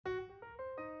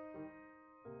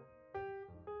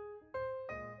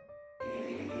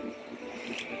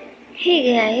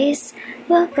Hey guys,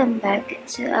 welcome back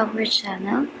to our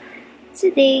channel.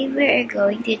 Today we are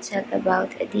going to talk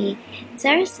about the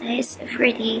tire size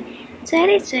for the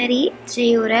 2020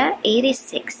 Toyota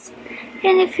 86.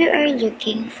 And if you are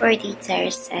looking for the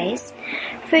tire size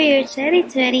for your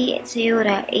 2020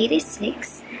 Toyota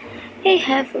 86, I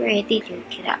have already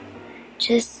looked it up.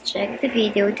 Just check the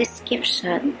video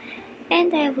description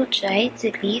and I will try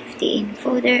to leave the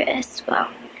info there as well.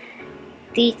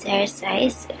 The tire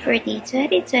size for the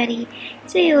 2020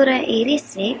 Toyota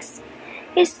 86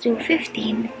 is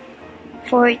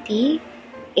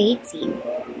 215/40/18.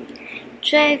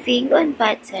 Driving on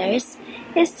bad tires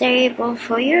is terrible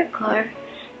for your car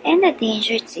and a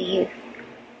danger to you.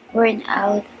 Worn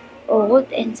out,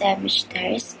 old, and damaged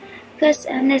tires cause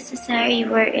unnecessary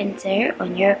wear and tear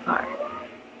on your car.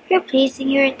 Replacing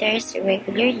your tires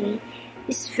regularly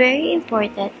is very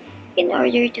important in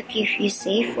order to keep you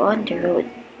safe on the road.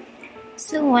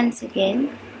 So once again,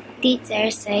 the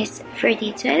tire size for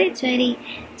the 2020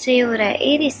 Toyota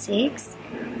 86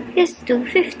 is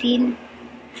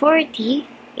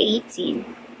 215/40/18.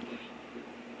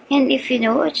 And if you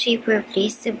know a cheaper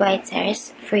place to buy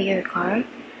tires for your car,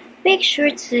 make sure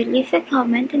to leave a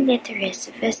comment and let the rest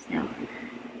of us know.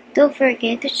 Don't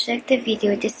forget to check the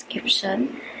video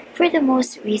description for the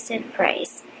most recent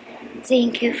price.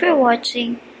 Thank you for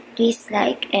watching. Please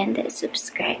like and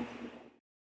subscribe.